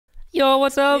Yo,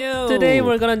 what's up? Yo. Today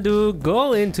we're gonna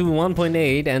go into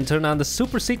 1.8 and turn on the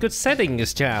super secret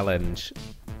settings challenge.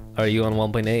 Are you on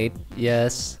 1.8?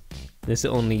 Yes. This is the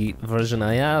only version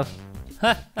I have.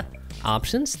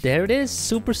 Options, there it is.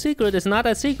 Super secret. It's not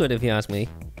that secret if you ask me.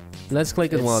 Let's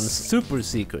click it once. Super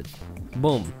secret.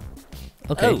 Boom.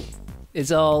 Okay. Oh,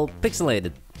 it's all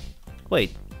pixelated.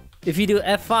 Wait, if you do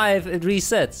F5, it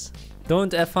resets.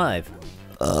 Don't F5.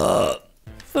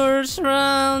 First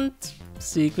round.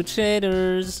 Secret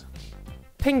shaders.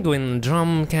 Penguin,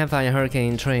 drum, campfire,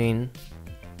 hurricane, train.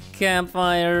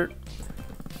 Campfire.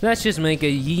 Let's just make a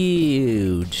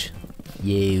huge.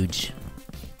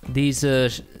 These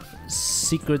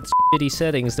secret shitty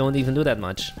settings don't even do that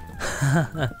much.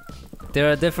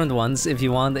 There are different ones if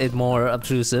you want it more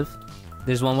obtrusive.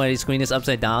 There's one where your screen is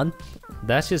upside down.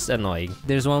 That's just annoying.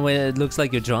 There's one where it looks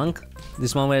like you're drunk.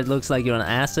 There's one where it looks like you're on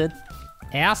acid.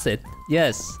 Acid?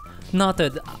 Yes. Not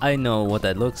that I know what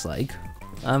that looks like.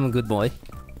 I'm a good boy.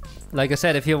 Like I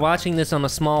said, if you're watching this on a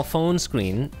small phone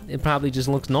screen, it probably just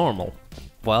looks normal.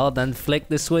 Well, then flick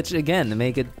the switch again to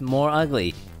make it more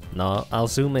ugly. No, I'll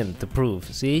zoom in to prove.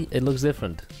 See? It looks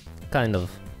different. Kind of.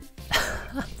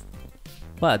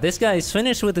 Wow, this guy's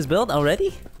finished with his build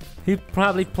already? He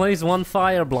probably placed one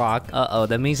fire block. Uh-oh,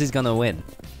 that means he's gonna win.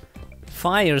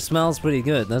 Fire smells pretty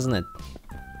good, doesn't it?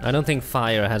 I don't think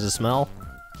fire has a smell.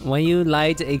 When you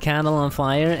light a candle on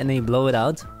fire and then you blow it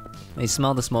out, and you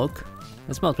smell the smoke,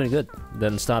 it smells pretty good.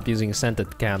 Then stop using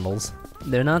scented candles.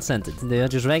 They're not scented, they're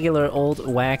just regular old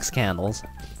wax candles.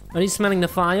 Are you smelling the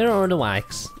fire or the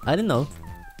wax? I don't know,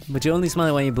 but you only smell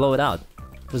it when you blow it out,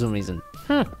 for some reason.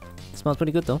 It smells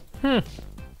pretty good though.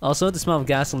 Also, the smell of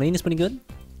gasoline is pretty good.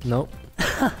 Nope.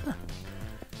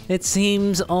 It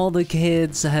seems all the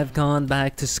kids have gone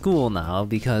back to school now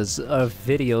because our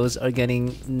videos are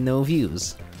getting no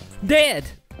views. Dead!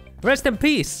 Rest in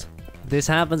peace! This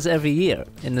happens every year.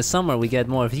 In the summer we get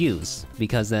more views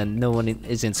because then no one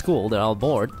is in school, they're all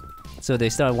bored. So they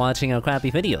start watching our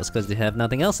crappy videos because they have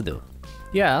nothing else to do.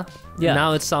 Yeah.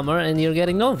 Now it's summer and you're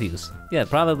getting no views. Yeah,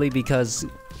 probably because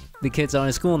the kids are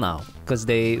in school now. Because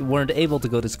they weren't able to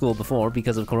go to school before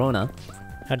because of Corona.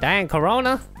 Oh, dang,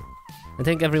 Corona! I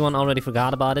think everyone already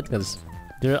forgot about it because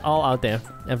they're all out there.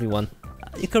 Everyone.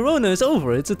 Corona is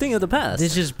over, it's a thing of the past.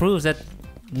 This just proves that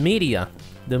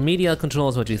the media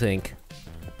controls what you think.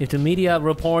 If the media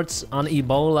reports on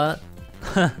Ebola,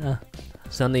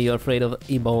 suddenly you're afraid of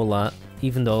Ebola,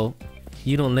 even though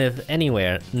you don't live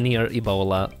anywhere near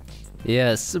Ebola.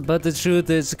 Yes, but the truth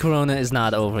is Corona is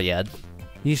not over yet.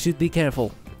 You should be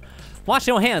careful. Wash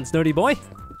your hands, dirty boy!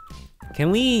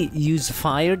 Can we use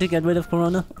fire to get rid of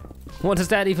Corona? What does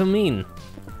that even mean?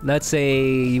 Let's say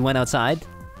you went outside,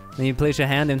 and you place your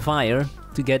hand in fire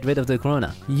to get rid of the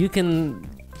Corona. You can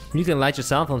light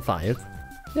yourself on fire.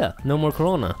 Yeah. No more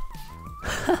Corona.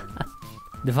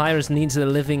 The virus needs a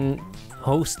living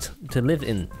host to live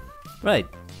in. Right.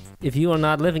 If you are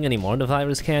not living anymore, the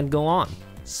virus can't go on.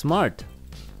 Smart.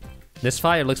 This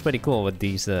fire looks pretty cool with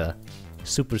these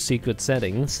super secret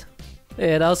settings.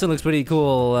 It also looks pretty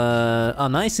cool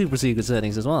on my super secret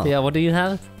settings as well. Yeah, what do you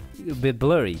have? A bit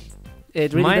blurry.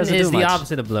 It really Mine doesn't is do much. the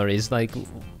opposite of blurry. It's like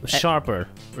sharper.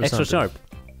 Or Extra something. sharp.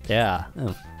 Yeah.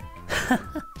 Oh.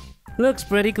 Looks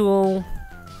pretty cool.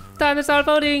 Time to start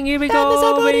voting. Here we Time to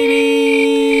start go, voting. baby.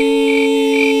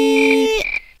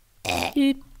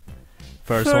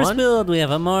 First one. build, we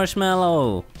have a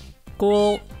marshmallow.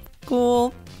 Cool.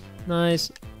 Cool.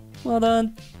 Nice. Well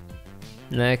done.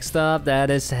 Next up, that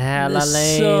is hella That's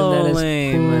lame. so That is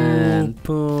lame, poop. man.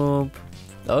 Poop.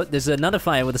 Oh, there's another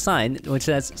fire with a sign which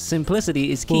says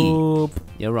simplicity is key. Poop.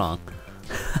 You're wrong.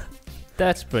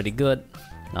 That's pretty good.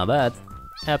 Not bad.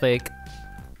 Epic.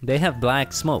 They have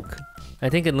black smoke. I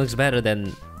think it looks better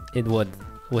than it would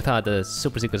without the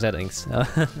super secret settings.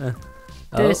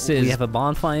 This is We have a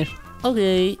bonfire.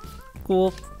 okay.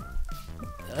 Cool.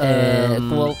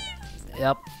 Cool.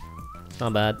 Yep.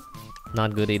 Not bad.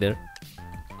 Not good either.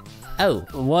 Oh,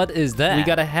 What is that? we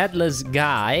got a headless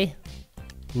guy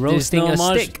roasting a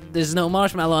stick. There's no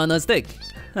marshmallow on a stick.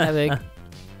 Epic.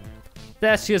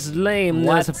 That's just lame.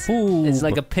 What? That's a poop. It's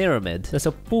like a pyramid. That's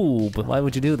a poop. Why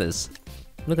would you do this?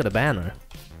 Look at the banner.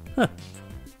 Huh.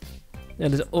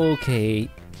 That is okay.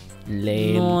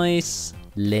 Lame. Nice.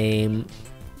 Lame.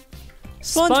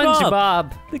 SpongeBob!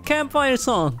 SpongeBob. The campfire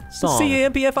song. Song. The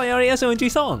CAMPFIRESONG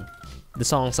song. The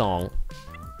song.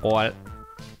 Or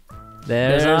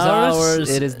There's ours.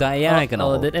 It is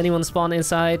diagonal. Oh, did anyone spawn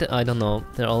inside? I don't know.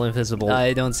 They're all invisible.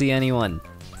 I don't see anyone.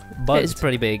 But It's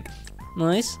pretty big.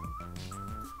 nice.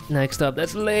 Next up,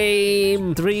 that's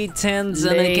lame. 3 tens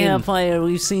and a Lame. campfire.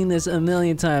 We've seen this a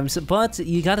million times, but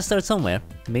you gotta start somewhere.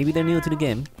 Maybe they're new to the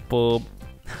game. Boop.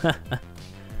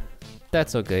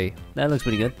 That's okay. That looks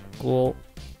pretty good. Cool.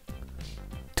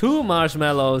 2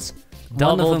 marshmallows.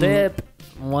 Double dip.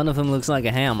 One of them looks like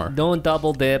a hammer. Don't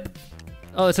double dip.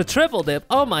 Oh, it's a triple dip.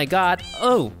 Oh my god.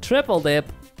 Oh, triple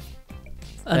dip.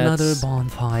 Another That's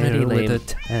bonfire pretty with lame. a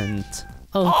tent.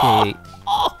 Okay.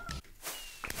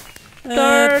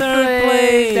 Third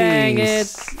place! Dang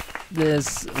it.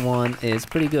 This one is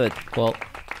pretty good. Well.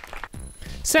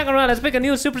 Second round, let's pick a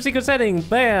new super secret setting.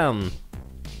 Bam.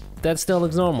 That still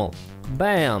looks normal.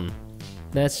 Bam.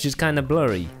 That's just kind of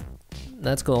blurry.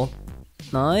 That's cool.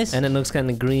 Nice. And it looks kind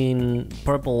of green,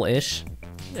 purple-ish.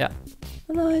 Yeah.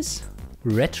 Nice.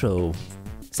 Retro.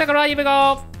 Second round, here we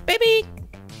go. Baby.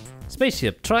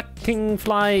 Spaceship, trucking,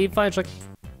 fire truck.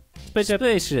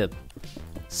 Spaceship.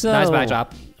 So, Nice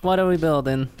backdrop. what are we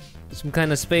building? Some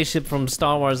kind of spaceship from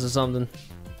Star Wars or something.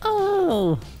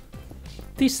 Oh.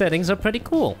 These settings are pretty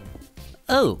cool.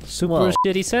 Oh. Super well,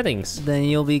 shitty settings. then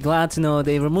you'll be glad to know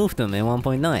they removed them in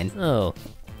 1.9. Oh.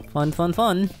 Fun, fun,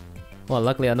 fun. Well,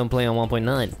 luckily I don't play on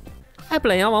 1.9. I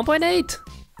play on 1.8.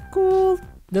 Cool.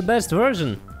 The best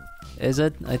version. Is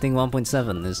it? I think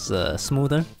 1.7 is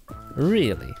smoother.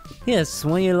 Really? Yes,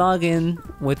 when you log in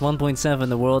with 1.7,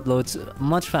 the world loads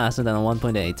much faster than on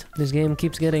 1.8. This game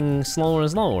keeps getting slower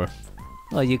and slower.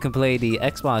 Well, you can play the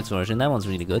Xbox version, that one's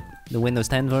really good. The Windows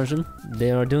 10 version.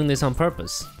 They are doing this on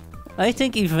purpose. I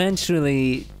think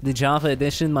eventually the Java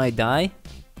edition might die,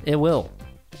 It will.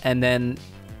 and then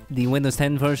the Windows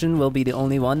 10 version will be the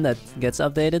only one that gets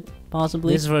updated,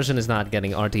 possibly. This version is not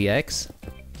getting RTX.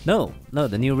 No,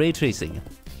 the new ray tracing.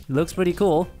 Looks pretty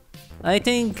cool. I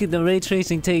think the ray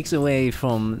tracing takes away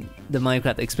from the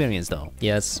Minecraft experience though.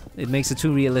 Yes. It makes it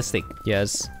too realistic.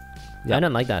 Yes. Yeah. I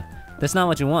don't like that. That's not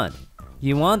what you want.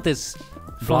 You want this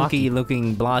funky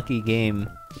looking blocky game.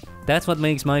 That's what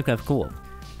makes Minecraft cool.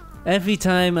 Every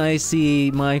time I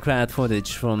see Minecraft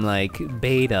footage from like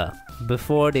beta,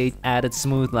 before they added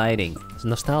smooth lighting, It's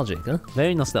nostalgic, huh?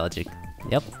 very nostalgic.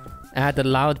 Yep. Add the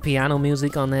loud piano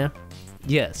music on there.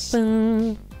 Yes.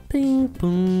 Boom, bing,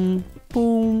 boom,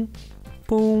 boom,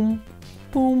 boom,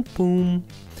 boom, boom.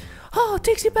 Oh, it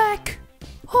takes you back.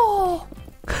 Oh.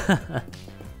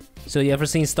 So you ever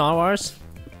seen Star Wars?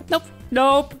 Nope.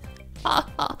 Nope.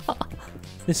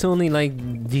 It's only like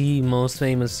the most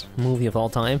famous movie of all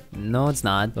time. No, it's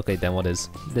not. Okay, then what is?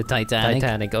 The Titanic.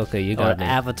 Titanic. Okay, you Or got me.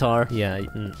 Avatar. Yeah,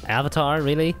 Avatar,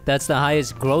 really? That's the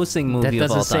highest grossing movie That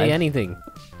of all doesn't time. say anything.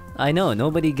 I know,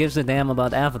 nobody gives a damn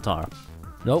about Avatar.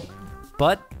 Nope.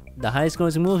 But the highest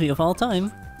grossing movie of all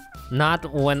time.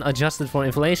 Not when adjusted for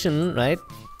inflation, right?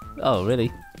 Oh,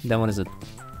 really? Then what is it?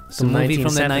 Some movie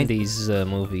from the 1970s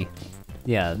movie.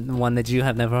 Yeah, one that you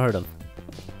have never heard of.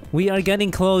 We are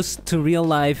getting close to real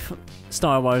life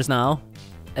Star Wars now.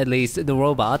 At least the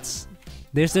robots.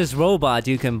 There's this robot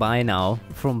you can buy now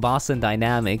from Boston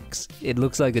Dynamics. It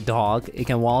looks like a dog. It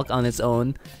can walk on its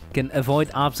own. Can avoid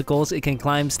obstacles. It can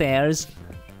climb stairs.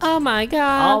 Oh my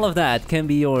god! All of that can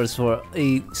be yours for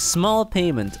a small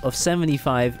payment of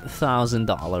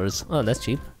 $75,000. Oh, that's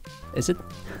cheap. Is it?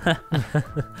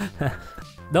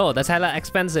 No, that's hella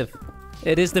expensive.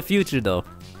 It is the future though.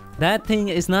 That thing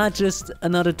is not just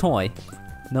another toy.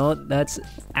 No, that's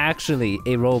actually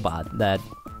a robot that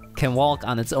can walk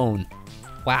on its own.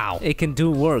 Wow. It can do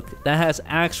work. That has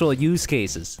actual use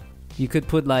cases. You could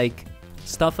put like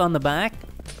stuff on the back,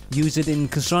 use it in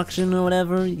construction or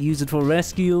whatever, use it for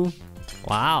rescue.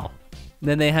 Wow.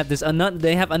 Then they have this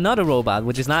they have another robot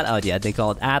which is not out yet. They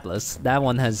call it Atlas. That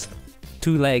one has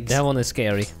 2 legs That one is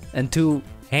scary. and 2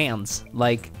 hands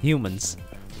like humans.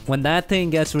 When that thing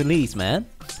gets released, man,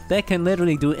 that can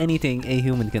literally do anything a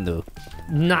human can do.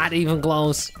 Not even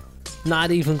close.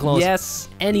 Not even close. Yes,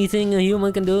 Anything a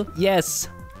human can do? yes.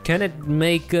 Can it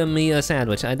make me a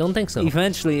sandwich? I don't think so.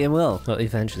 Eventually it will. Well,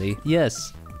 eventually.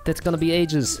 Yes. That's gonna be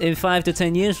ages. In 5 to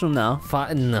 10 years from now.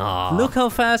 No. Look how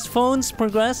fast phones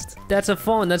progressed. That's a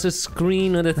phone. That's a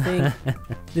screen of the thing.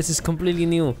 This is completely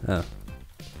new. Oh.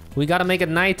 We gotta make it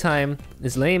nighttime.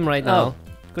 It's lame right now.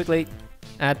 Quickly.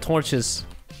 Add torches.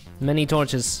 Many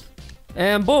torches.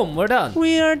 And boom, we're done.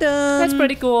 We are done. That's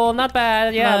pretty cool. Not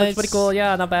bad. Yeah, that's Nice. pretty cool.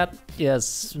 Yeah, not bad.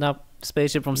 Yes. No.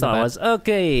 Spaceship from Star bad. Wars.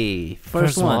 Okay.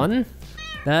 First one.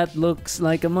 That looks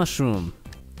like a mushroom.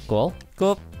 Cool.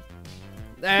 Cool.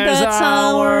 There's That's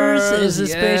ours. Is a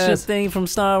Yes. spaceship thing from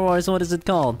Star Wars. What is it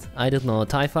called? I don't know, a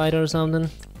TIE fighter or something?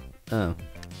 Oh.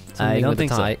 Something I don't with a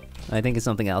think so. tie. I think it's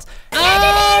something else.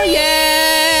 Oh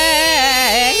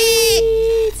yeah!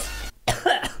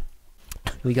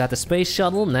 We got the space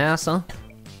shuttle, NASA.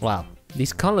 Wow,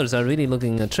 these colors are really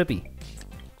looking trippy.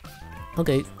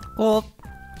 Okay, Well,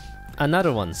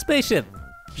 another one. spaceship.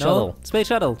 Shuttle. No, space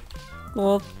shuttle.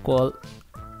 Cool. Cool.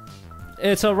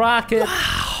 It's a rocket.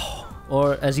 Wow.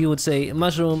 Or as you would say,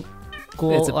 mushroom.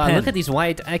 Cool. It's a pen. Look at these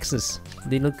white X's.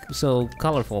 They look so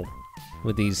colorful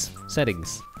with these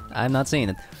settings. I'm not seeing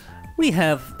it. We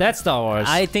have... That's Star Wars.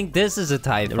 I think this is a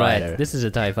TIE fighter. Right, this is a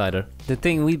TIE fighter. The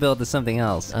thing we built is something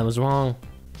else. I was wrong.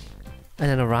 And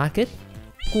then a rocket?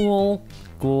 Cool.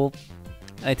 Cool.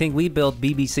 I think we built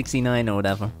BB-69 or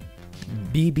whatever.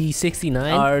 BB-69?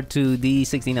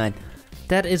 R2D-69.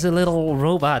 That is a little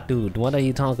robot dude. What are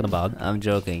you talking about? I'm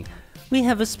joking. We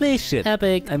have a spaceship.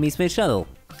 Epic. I mean space shuttle.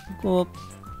 Cool.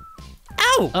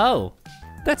 Ow! Oh.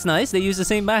 That's nice. They use the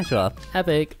same backdrop.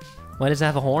 Epic. Why does it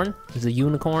have a horn? Is it a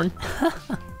unicorn?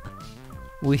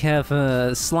 We have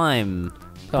slime.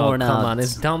 Oh, pouring come out on.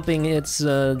 It's dumping its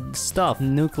stuff.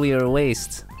 nuclear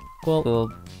waste. Cool.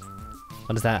 Cool.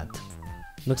 What is that?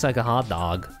 Looks like a hot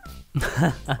dog.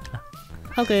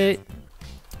 Okay.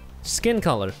 Skin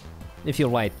color. If you're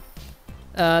white.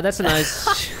 That's a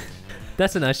nice...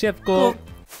 that's a nice ship. Cool.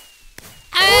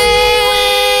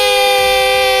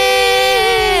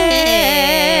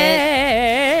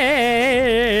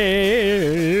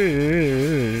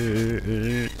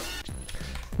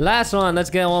 Last one.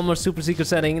 Let's get one more super secret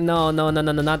setting. No,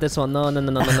 not this one. No.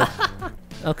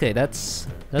 Okay, that's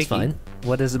Picky. fine.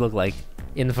 What does it look like?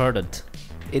 Inverted.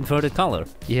 Inverted color.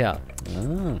 Yeah.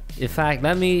 Oh. In fact,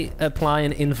 let me apply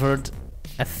an invert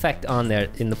effect on there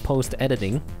in the post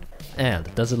editing.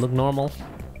 And does it look normal?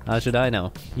 How should I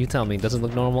know? You tell me. Does it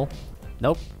look normal?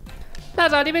 Nope.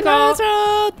 That's not even That's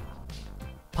right.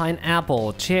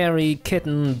 Pineapple, cherry,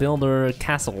 kitten, builder,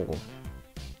 castle.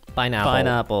 Pineapple.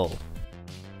 Pineapple.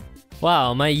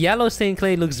 Wow, my yellow stained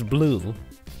clay looks blue.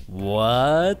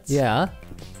 What? Yeah.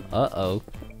 Uh-oh.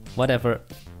 Whatever.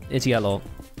 It's yellow.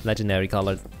 Legendary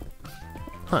colored.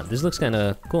 Huh, this looks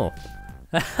kinda cool.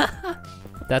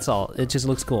 That's all. It just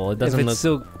looks cool. It doesn't If look... it's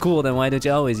so cool, then why don't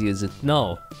you always use it?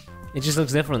 No. It just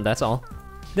looks different, that's all.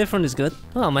 Different is good.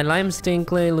 Oh, my lime stained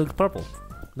clay looks purple.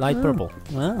 Light purple.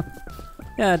 Wow.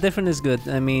 Yeah, different is good.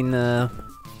 I mean,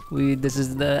 this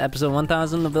is the episode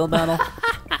 1000 of Build Battle.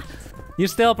 You're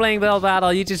still playing Build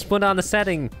Battle, you just put on the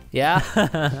setting.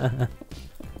 Yeah?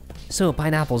 So,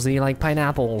 pineapples. Do you like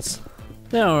pineapples?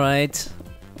 They're alright.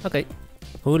 Okay.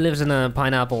 Who lives in a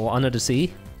pineapple under the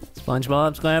sea?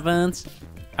 SpongeBob SquarePants.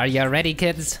 Are you ready,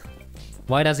 kids?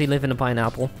 Why does he live in a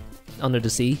pineapple under the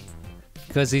sea?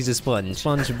 Because he's a sponge.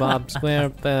 SpongeBob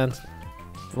SquarePants.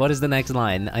 What is the next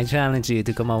line? I challenge you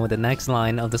to come up with the next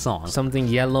line of the song. Something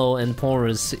yellow and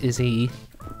porous is he.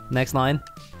 Next line?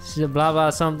 Blah blah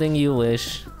something you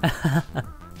wish.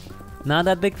 Not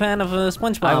that big fan of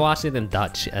SpongeBob. I watched it in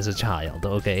Dutch as a child,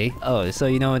 okay? Oh, so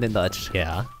you know it in Dutch?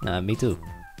 Yeah. Me too.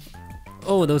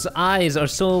 Oh, those eyes are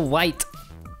so white.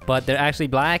 But they're actually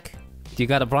black. You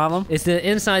got a problem? Is the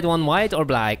inside one white or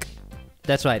black?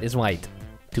 That's right, it's white.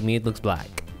 To me it looks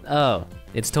black. Oh.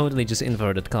 It's totally just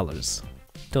inverted colors.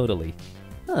 Totally.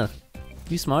 Huh.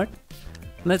 You smart.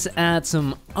 Let's add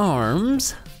some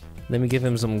arms. Let me give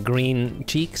him some green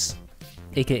cheeks,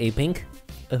 aka pink.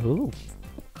 Oh.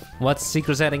 What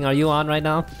secret setting are you on right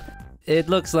now? It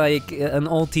looks like an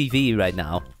old TV right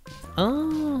now.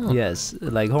 Oh. Yes,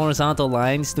 like horizontal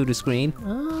lines to the screen.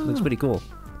 Oh. Looks pretty cool.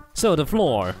 So the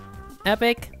floor.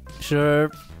 Epic. Sure.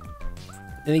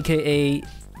 Aka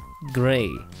gray.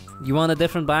 You want a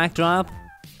different backdrop?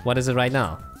 What is it right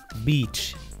now?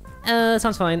 Beach.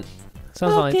 Sounds fine.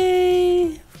 Sounds fine.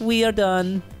 Okay, we are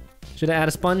done. Should I add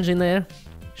a sponge in there?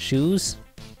 Shoes,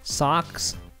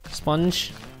 socks,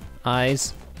 sponge,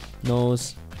 eyes,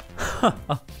 nose.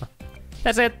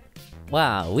 That's it.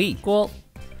 Wow, we. Cool.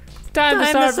 Time to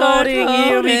start voting.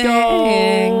 Here we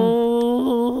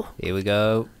go. Here we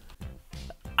go.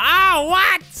 Ah,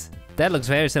 what? That looks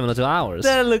very similar to ours.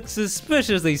 That looks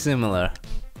suspiciously similar.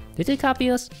 Did they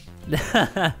copy us?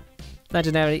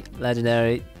 Legendary.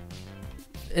 Legendary.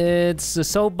 It's a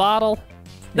soap bottle.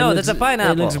 No, that's a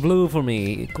pineapple. It looks blue for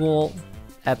me. Cool.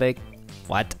 Epic.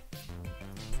 What?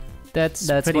 That's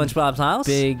pretty SpongeBob's house?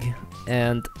 big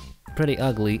and pretty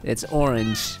ugly. It's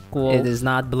orange. Cool. It is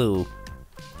not blue.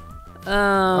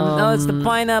 No, it's the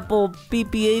pineapple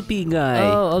PPAP guy.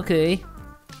 Oh, okay.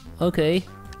 Okay.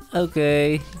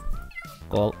 Okay.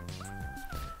 Cool.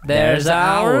 There's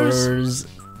ours.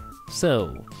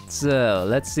 So,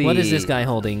 let's see. what is this guy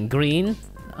holding? Green?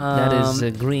 That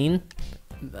is green.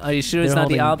 Are you sure it's They're not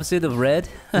the holding- opposite of red?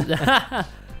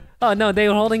 Oh no, they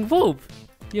were holding poop.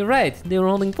 You're right, they were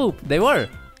holding poop. They were.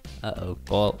 Uh-oh.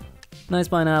 Cool. Nice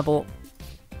pineapple.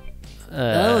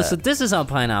 Oh, so this is how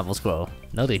pineapples grow.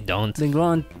 No, they don't. They grow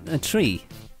on a tree.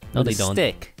 No, with they a don't.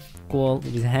 Stick. Cool.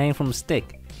 They just hang from a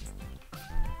stick.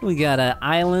 We got an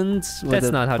island with That's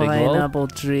a not how they grow. pineapple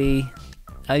tree.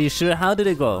 Are you sure? How did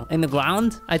it grow? In the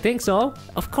ground? I think so.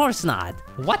 Of course not.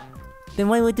 What? Then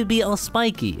why would it be all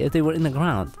spiky if they were in the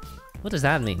ground? What does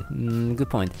that mean? Good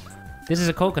point. This is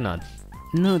a coconut.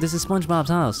 No, this is SpongeBob's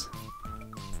house.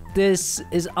 This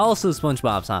is also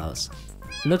SpongeBob's house.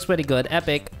 Looks pretty good.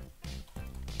 Epic.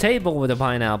 Table with a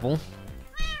pineapple.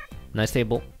 Nice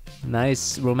table.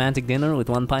 Nice romantic dinner with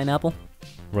 1 pineapple.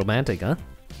 Romantic, huh?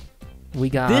 We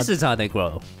got... This is how they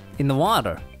grow. In the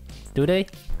water. Do they?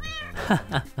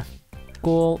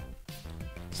 Cool.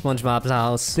 SpongeBob's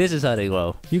house. This is how they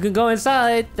grow. You can go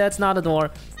inside. That's not a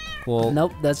door. Cool.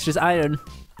 Nope, that's just iron.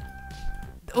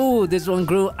 Ooh, this one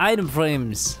grew item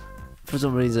frames. For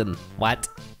some reason. What?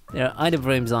 There are item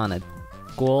frames on it.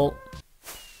 Cool.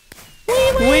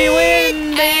 We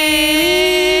win, baby!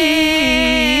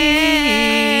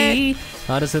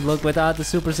 How does it look without the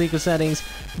super secret settings?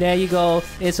 There you go.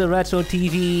 It's a retro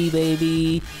TV,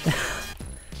 baby.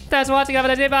 Thanks for watching. Have a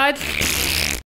nice day. Bye.